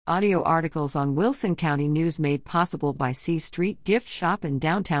Audio articles on Wilson County News made possible by C Street Gift Shop in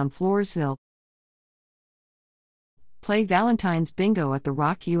downtown Floresville. Play Valentine's Bingo at the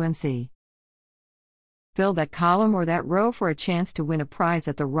Rock UMC. Fill that column or that row for a chance to win a prize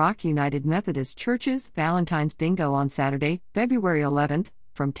at the Rock United Methodist Church's Valentine's Bingo on Saturday, February 11th,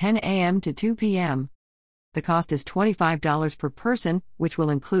 from 10 a.m. to 2 p.m. The cost is $25 per person, which will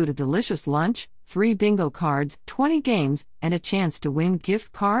include a delicious lunch, 3 bingo cards, 20 games, and a chance to win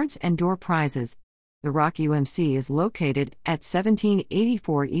gift cards and door prizes. The Rock UMC is located at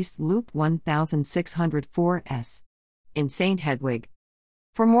 1784 East Loop 1604 S. in St. Hedwig.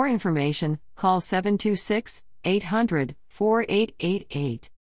 For more information, call 726-800-4888.